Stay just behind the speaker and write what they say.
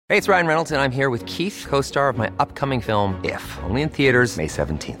Hey, it's Ryan Reynolds, and I'm here with Keith, co-star of my upcoming film, If, only in theaters May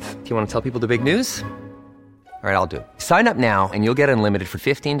 17th. Do you want to tell people the big news? All right, I'll do it. Sign up now and you'll get unlimited for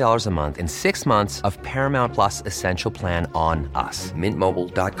 $15 a month and 6 months of Paramount Plus Essential Plan on us.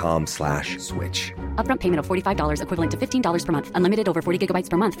 MintMobile.com/switch. Upfront payment of $45 equivalent to $15 per month. Unlimited over 40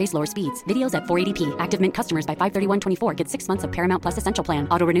 gigabytes per month. Face lower speeds. Videos at 480p. Active Mint customers by 531.24 get 6 months of Paramount Plus Essential Plan.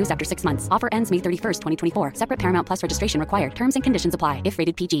 Auto renews after 6 months. Offer ends May 31st, 2024. Separate Paramount Plus registration required. Terms and conditions apply if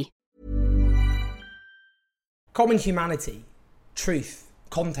rated PG. Common humanity, truth,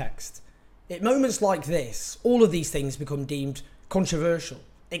 context. At moments like this, all of these things become deemed controversial,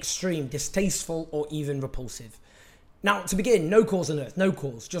 extreme, distasteful, or even repulsive. Now, to begin, no cause on earth, no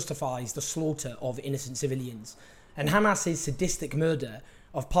cause justifies the slaughter of innocent civilians. And Hamas's sadistic murder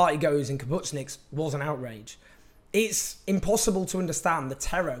of partygoers and kibbutzniks was an outrage. It's impossible to understand the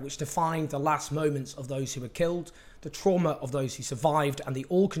terror which defined the last moments of those who were killed, the trauma of those who survived, and the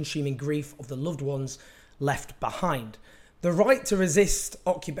all-consuming grief of the loved ones left behind. The right to resist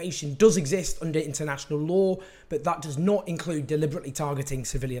occupation does exist under international law, but that does not include deliberately targeting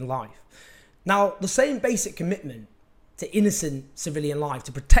civilian life. Now, the same basic commitment to innocent civilian life,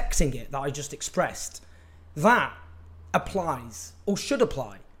 to protecting it that I just expressed, that applies, or should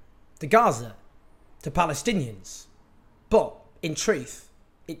apply, to Gaza, to Palestinians. But, in truth,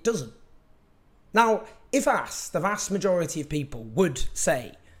 it doesn't. Now, if asked, the vast majority of people would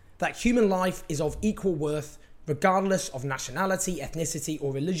say that human life is of equal worth regardless of nationality, ethnicity,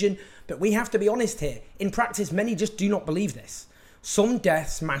 or religion. But we have to be honest here. In practice, many just do not believe this. Some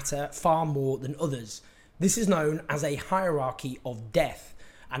deaths matter far more than others. This is known as a hierarchy of death,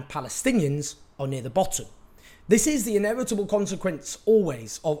 and Palestinians are near the bottom. This is the inevitable consequence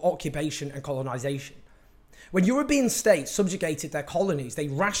always of occupation and colonization. When European states subjugated their colonies, they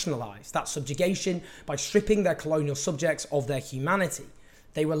rationalized that subjugation by stripping their colonial subjects of their humanity.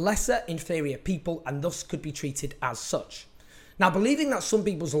 They were lesser, inferior people and thus could be treated as such. Now, believing that some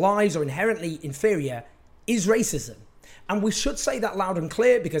people's lives are inherently inferior is racism. And we should say that loud and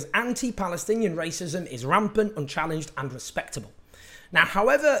clear because anti-Palestinian racism is rampant, unchallenged and respectable. Now,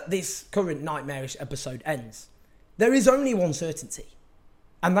 however this current nightmarish episode ends, there is only one certainty,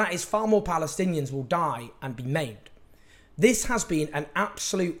 and that is far more Palestinians will die and be maimed. This has been an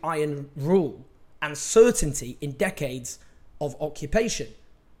absolute iron rule and certainty in decades of occupation.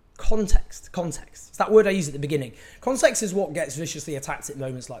 Context. It's that word I used at the beginning. Context is what gets viciously attacked at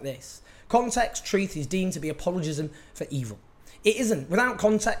moments like this. Context, truth is deemed to be apologism for evil. It isn't. Without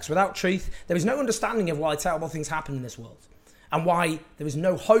context, without truth, there is no understanding of why terrible things happen in this world and why there is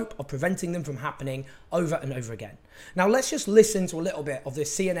no hope of preventing them from happening over and over again. Now let's just listen to a little bit of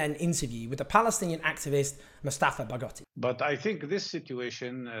this CNN interview with the Palestinian activist Mustafa Barghouti. But I think this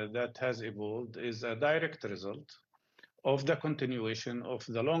situation that has evolved is a direct result of the continuation of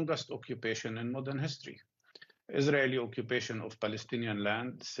the longest occupation in modern history. Israeli occupation of Palestinian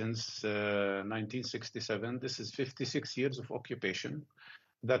land since 1967. This is 56 years of occupation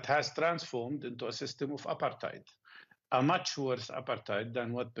that has transformed into a system of apartheid, a much worse apartheid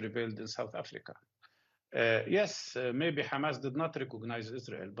than what prevailed in South Africa. Maybe Hamas did not recognize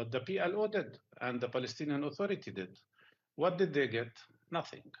Israel, but the PLO did, and the Palestinian Authority did. What did they get?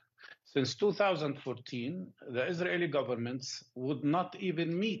 Nothing. Since 2014, the Israeli governments would not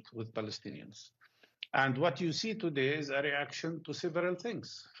even meet with Palestinians. And what you see today is a reaction to several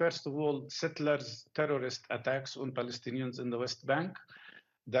things. First of all, settlers' terrorist attacks on Palestinians in the West Bank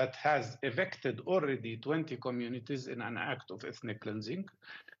that has evicted already 20 communities in an act of ethnic cleansing.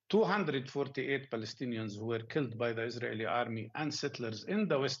 248 Palestinians who were killed by the Israeli army and settlers in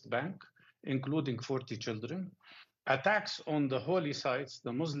the West Bank, including 40 children. Attacks on the holy sites,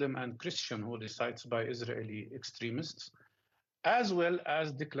 the Muslim and Christian holy sites by Israeli extremists, as well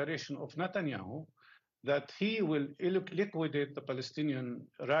as declaration of Netanyahu that he will liquidate the Palestinian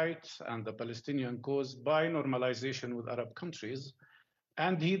rights and the Palestinian cause by normalization with Arab countries.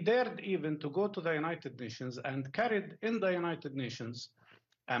 And he dared even to go to the United Nations and carried in the United Nations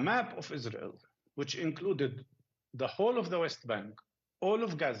a map of Israel, which included the whole of the West Bank, all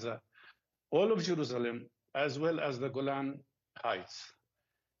of Gaza, all of Jerusalem, as well as the Golan Heights.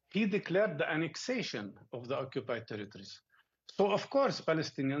 He declared the annexation of the occupied territories. So, of course,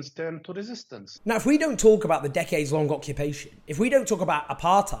 Palestinians turn to resistance. Now, if we don't talk about the decades-long occupation, if we don't talk about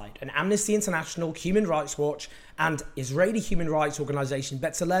apartheid and Amnesty International, Human Rights Watch, and Israeli human rights organisation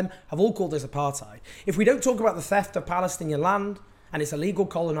B'Tselem have all called this apartheid, if we don't talk about the theft of Palestinian land and its illegal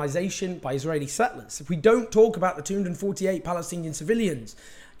colonisation by Israeli settlers, if we don't talk about the 248 Palestinian civilians,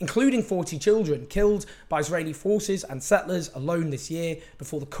 including 40 children killed by Israeli forces and settlers alone this year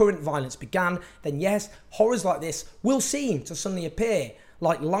before the current violence began, then yes, horrors like this will seem to suddenly appear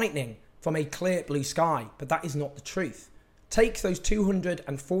like lightning from a clear blue sky, but that is not the truth. Take those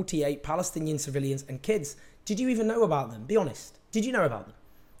 248 Palestinian civilians and kids. Did you even know about them? Be honest. Did you know about them?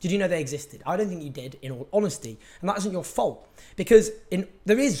 Did you know they existed? I don't think you did, in all honesty. And that isn't your fault, because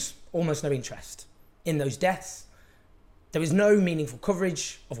there is almost no interest in those deaths. There is no meaningful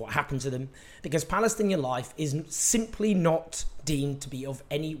coverage of what happened to them, because Palestinian life is simply not deemed to be of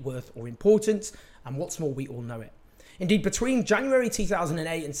any worth or importance. And what's more, we all know it. Indeed, between January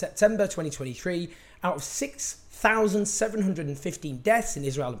 2008 and September 2023, out of 6,715 deaths in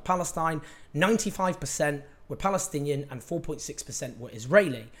Israel and Palestine, 95% were Palestinian and 4.6% were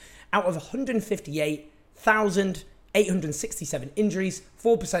Israeli. Out of 158,867 injuries,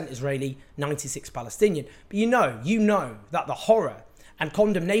 4% Israeli, 96 Palestinian. But you know that the horror and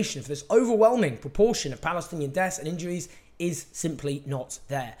condemnation for this overwhelming proportion of Palestinian deaths and injuries is simply not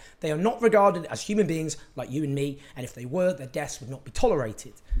there. They are not regarded as human beings like you and me, and if they were, their deaths would not be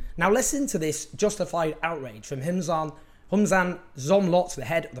tolerated. Now listen to this justified outrage from Humzan Zomlot, the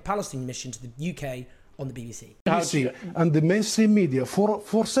head of the Palestinian mission to the UK, on the BBC. And the mainstream media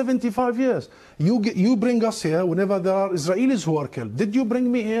for 75 years. You bring us here whenever there are Israelis who are killed. Did you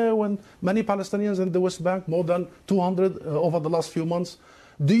bring me here when many Palestinians in the West Bank, more than 200 over the last few months?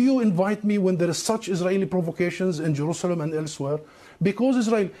 Do you invite me when there is such Israeli provocations in Jerusalem and elsewhere? Because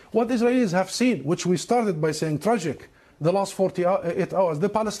what Israelis have seen, which we started by saying tragic, the last 48 hours, the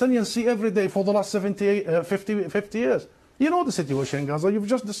Palestinians see every day for the last 50 years. You know the situation in Gaza, you've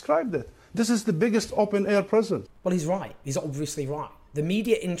just described it. This is the biggest open-air prison. Well, he's right. He's obviously right. The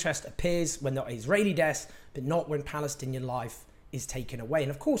media interest appears when there are Israeli deaths, but not when Palestinian life is taken away. And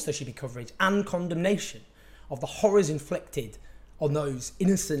of course there should be coverage and condemnation of the horrors inflicted on those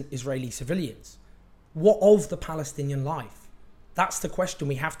innocent Israeli civilians. What of the Palestinian life? That's the question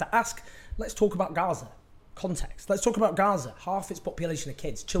we have to ask. Let's talk about Gaza. Context. Let's talk about Gaza. Half its population are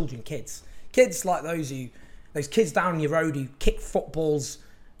kids, children, kids. Kids like those kids down your road who kick footballs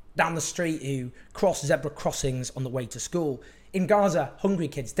down the street, who cross zebra crossings on the way to school. In Gaza, hungry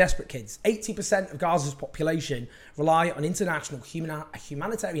kids, desperate kids. 80% of Gaza's population rely on international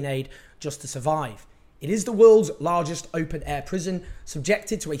humanitarian aid just to survive. It is the world's largest open-air prison,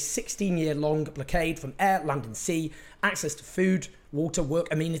 subjected to a 16-year-long blockade from air, land and sea, access to food, water, work,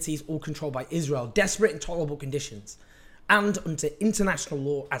 amenities, all controlled by Israel. Desperate, intolerable conditions. And under international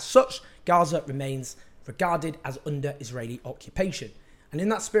law, as such, Gaza remains regarded as under Israeli occupation. And in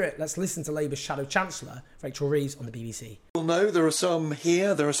that spirit, let's listen to Labour's Shadow Chancellor, Rachel Reeves, on the BBC. Well, no, there are some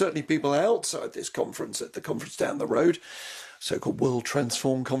here. There are certainly people outside this conference, at the conference down the road, so-called World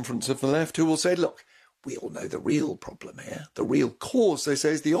Transform Conference of the Left, who will say, look, we all know the real problem here. The real cause, they say,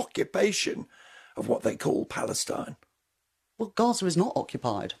 is the occupation of what they call Palestine. Well, Gaza is not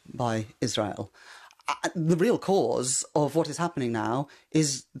occupied by Israel. The real cause of what is happening now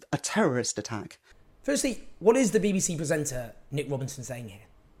is a terrorist attack. Firstly, what is the BBC presenter Nick Robinson saying here?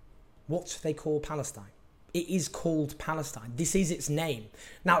 What they call Palestine. It is called Palestine. This is its name.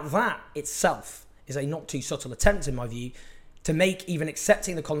 Now, that itself is a not too subtle attempt, in my view, to make even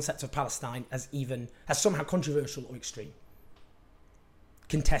accepting the concept of Palestine as somehow controversial or extreme.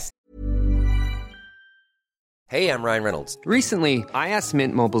 Contested. Hey, I'm Ryan Reynolds. Recently, I asked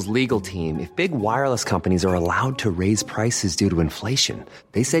Mint Mobile's legal team if big wireless companies are allowed to raise prices due to inflation.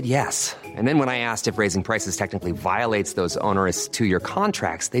 They said yes. And then when I asked if raising prices technically violates those onerous 2-year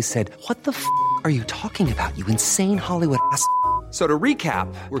contracts, they said, what the f*** are you talking about, you insane Hollywood ass f- So to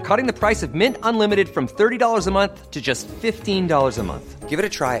recap, we're cutting the price of Mint Unlimited from $30 a month to just $15 a month. Give it a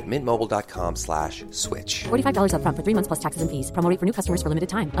try at mintmobile.com/switch. $45 up front for 3 months plus taxes and fees. Promo rate for new customers for limited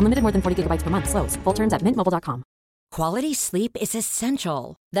time. Unlimited more than 40 gigabytes per month. Slows full terms at mintmobile.com. Quality sleep is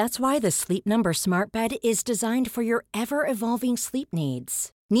essential. That's why the Sleep Number Smart Bed is designed for your ever-evolving sleep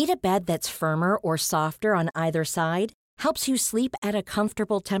needs. Need a bed that's firmer or softer on either side? Helps you sleep at a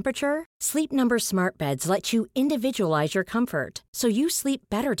comfortable temperature? Sleep Number Smart Beds let you individualize your comfort, so you sleep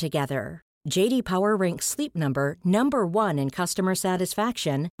better together. J.D. Power ranks Sleep Number number 1 in customer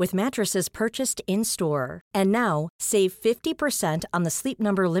satisfaction with mattresses purchased in-store. And now, save 50% on the Sleep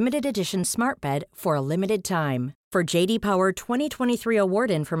Number Limited Edition Smart Bed for a limited time. For J.D. Power 2023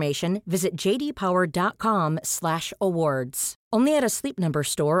 award information, visit jdpower.com/awards. Only at a Sleep Number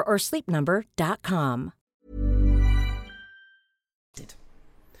store or sleepnumber.com.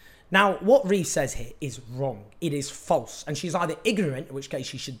 Now, what Reeves says here is wrong. It is false. And she's either ignorant, in which case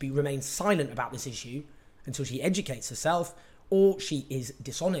she should remain silent about this issue until she educates herself, or she is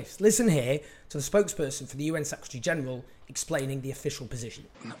dishonest. Listen here to the spokesperson for the UN Secretary General explaining the official position.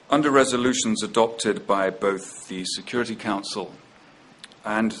 Under resolutions adopted by both the Security Council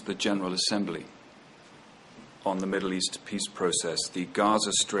and the General Assembly, on the Middle East peace process, the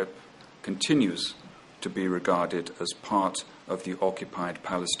Gaza Strip continues to be regarded as part of the occupied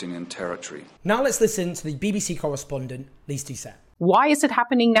Palestinian territory. Now let's listen to the BBC correspondent, Lise Doucet. Why is it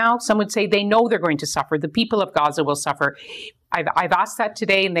happening now? Some would say they know they're going to suffer. The people of Gaza will suffer. I've asked that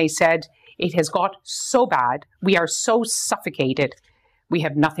today, and they said it has got so bad. We are so suffocated. We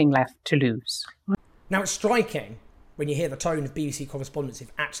have nothing left to lose. Now, it's striking when you hear the tone of BBC correspondents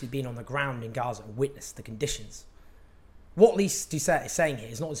who've actually been on the ground in Gaza and witnessed the conditions. What Lise Doucet is saying here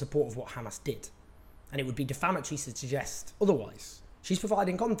is not in support of what Hamas did, and it would be defamatory to suggest otherwise. She's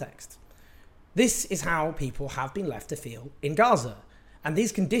providing context. This is how people have been left to feel in Gaza, and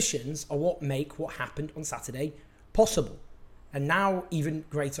these conditions are what make what happened on Saturday possible. And now even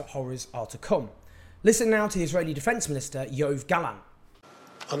greater horrors are to come. Listen now to the Israeli Defense Minister, Yoav Gallant.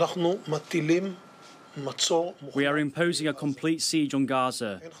 We are imposing a complete siege on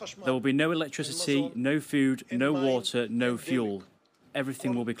Gaza. There will be no electricity, no food, no water, no fuel.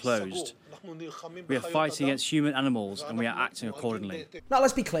 Everything will be closed. We are fighting against human animals, and we are acting accordingly. Now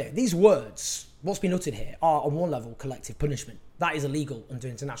let's be clear, these words, what's been uttered here, are on one level collective punishment. That is illegal under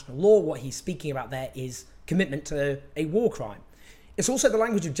international law. What he's speaking about there is commitment to a war crime. It's also the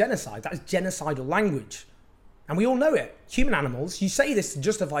language of genocide. That is genocidal language. And we all know it. Human animals, you say this to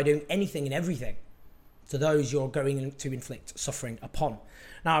justify doing anything and everything to those you're going to inflict suffering upon.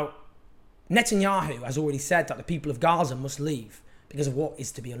 Now, Netanyahu has already said that the people of Gaza must leave because of what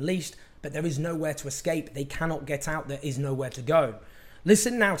is to be unleashed, but there is nowhere to escape. They cannot get out. There is nowhere to go.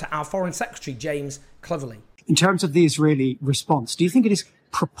 Listen now to our Foreign Secretary, James Cleverly. In terms of the Israeli response, do you think it is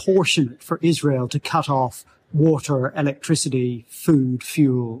proportionate for Israel to cut off water, electricity, food,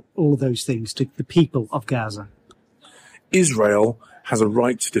 fuel, all of those things to the people of Gaza? Israel has a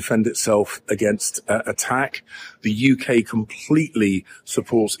right to defend itself against attack. The UK completely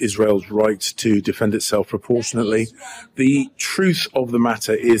supports Israel's right to defend itself proportionately. The truth of the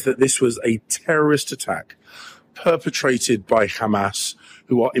matter is that this was a terrorist attack perpetrated by Hamas,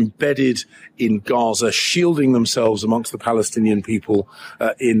 who are embedded in Gaza, shielding themselves amongst the Palestinian people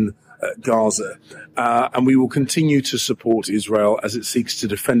in Gaza. And we will continue to support Israel as it seeks to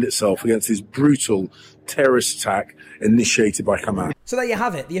defend itself against this brutal terrorist attack initiated by Hamas. So there you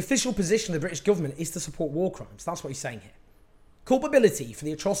have it. The official position of the British government is to support war crimes. That's what he's saying here. Culpability for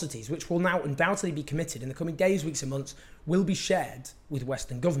the atrocities which will now undoubtedly be committed in the coming days, weeks and months will be shared with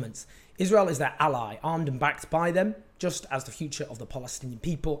Western governments. Israel is their ally, armed and backed by them, just as the future of the Palestinian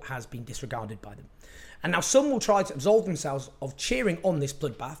people has been disregarded by them. And now some will try to absolve themselves of cheering on this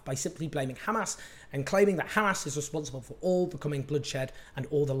bloodbath by simply blaming Hamas and claiming that Hamas is responsible for all the coming bloodshed and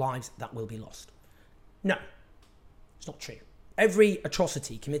all the lives that will be lost. No, it's not true. Every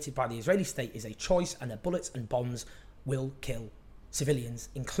atrocity committed by the Israeli state is a choice, and their bullets and bombs will kill civilians,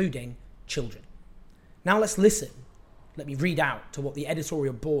 including children. Now let's listen. Let me read out to what the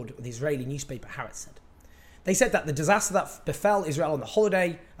editorial board of the Israeli newspaper Haaretz said. They said that the disaster that befell Israel on the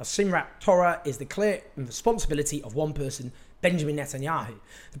holiday of Simchat Torah is the clear responsibility of one person, Benjamin Netanyahu,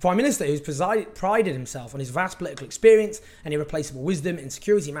 the Prime Minister who's prided himself on his vast political experience and irreplaceable wisdom in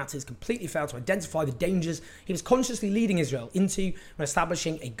security matters, completely failed to identify the dangers he was consciously leading Israel into when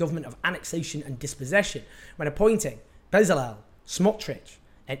establishing a government of annexation and dispossession, when appointing Bezalel, Smotrich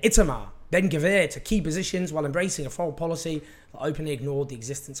and Itamar Ben-Gvir to key positions while embracing a foreign policy that openly ignored the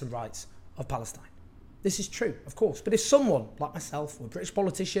existence and rights of Palestine. This is true, of course, but if someone like myself or a British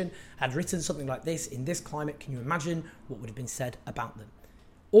politician had written something like this in this climate, can you imagine what would have been said about them?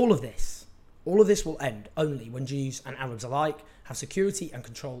 All of this will end only when Jews and Arabs alike have security and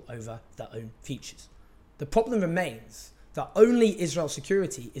control over their own futures. The problem remains that only Israel's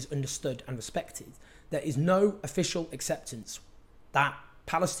security is understood and respected. There is no official acceptance that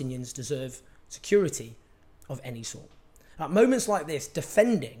Palestinians deserve security of any sort. At moments like this,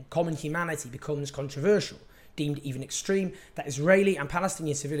 defending common humanity becomes controversial, deemed even extreme, that Israeli and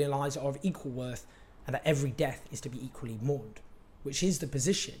Palestinian civilian lives are of equal worth and that every death is to be equally mourned, which is the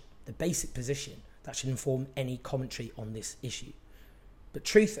position, the basic position, that should inform any commentary on this issue. But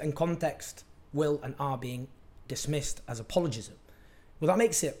truth and context will and are being dismissed as apologism. Well, that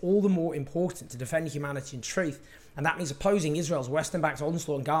makes it all the more important to defend humanity and truth, and that means opposing Israel's Western-backed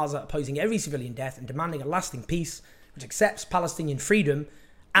onslaught on Gaza, opposing every civilian death and demanding a lasting peace which accepts Palestinian freedom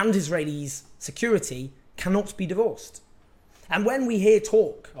and Israelis' security cannot be divorced. And when we hear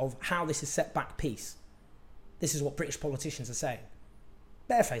talk of how this has set back peace, this is what British politicians are saying.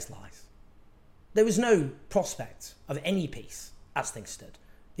 Barefaced lies. There is no prospect of any peace as things stood.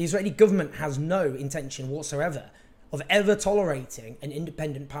 The Israeli government has no intention whatsoever of ever tolerating an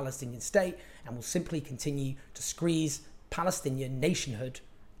independent Palestinian state and will simply continue to squeeze Palestinian nationhood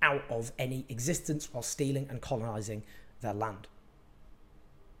out of any existence while stealing and colonising their land.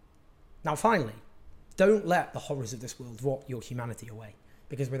 Now finally, don't let the horrors of this world rot your humanity away,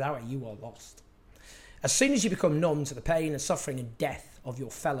 because without it you are lost. As soon as you become numb to the pain and suffering and death of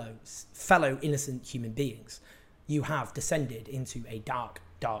your fellow innocent human beings, you have descended into a dark,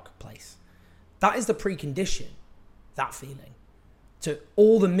 dark place. That is the precondition, that feeling, to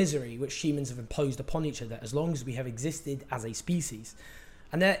all the misery which humans have imposed upon each other as long as we have existed as a species.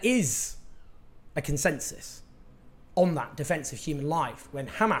 And there is a consensus on that defence of human life when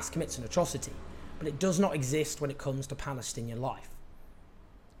Hamas commits an atrocity, but it does not exist when it comes to Palestinian life.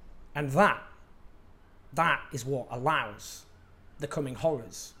 And that is what allows the coming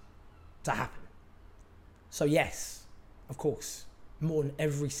horrors to happen. So yes, of course, mourn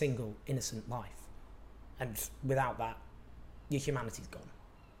every single innocent life. And without that, your humanity's gone.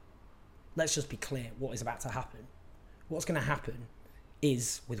 Let's just be clear what is about to happen. What's going to happen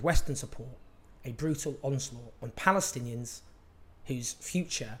is, with Western support, a brutal onslaught on Palestinians whose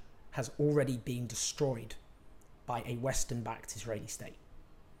future has already been destroyed by a Western-backed Israeli state.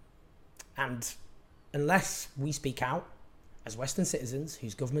 And unless we speak out as Western citizens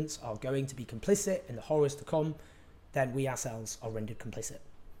whose governments are going to be complicit in the horrors to come, then we ourselves are rendered complicit.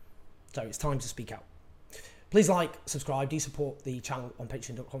 So it's time to speak out. Please like, subscribe, do support the channel on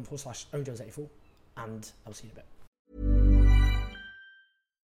patreon.com/owenjones84, and I'll see you in a bit.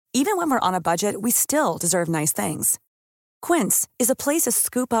 Even when we're on a budget, we still deserve nice things. Quince is a place to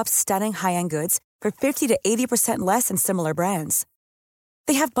scoop up stunning high-end goods for 50 to 80% less than similar brands.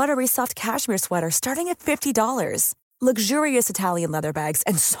 They have buttery soft cashmere sweaters starting at $50, luxurious Italian leather bags,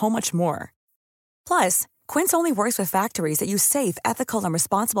 and so much more. Plus, Quince only works with factories that use safe, ethical, and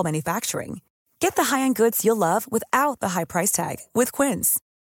responsible manufacturing. Get the high-end goods you'll love without the high price tag with Quince.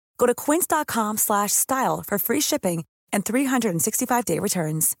 Go to quince.com/style for free shipping and 365-day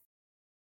returns.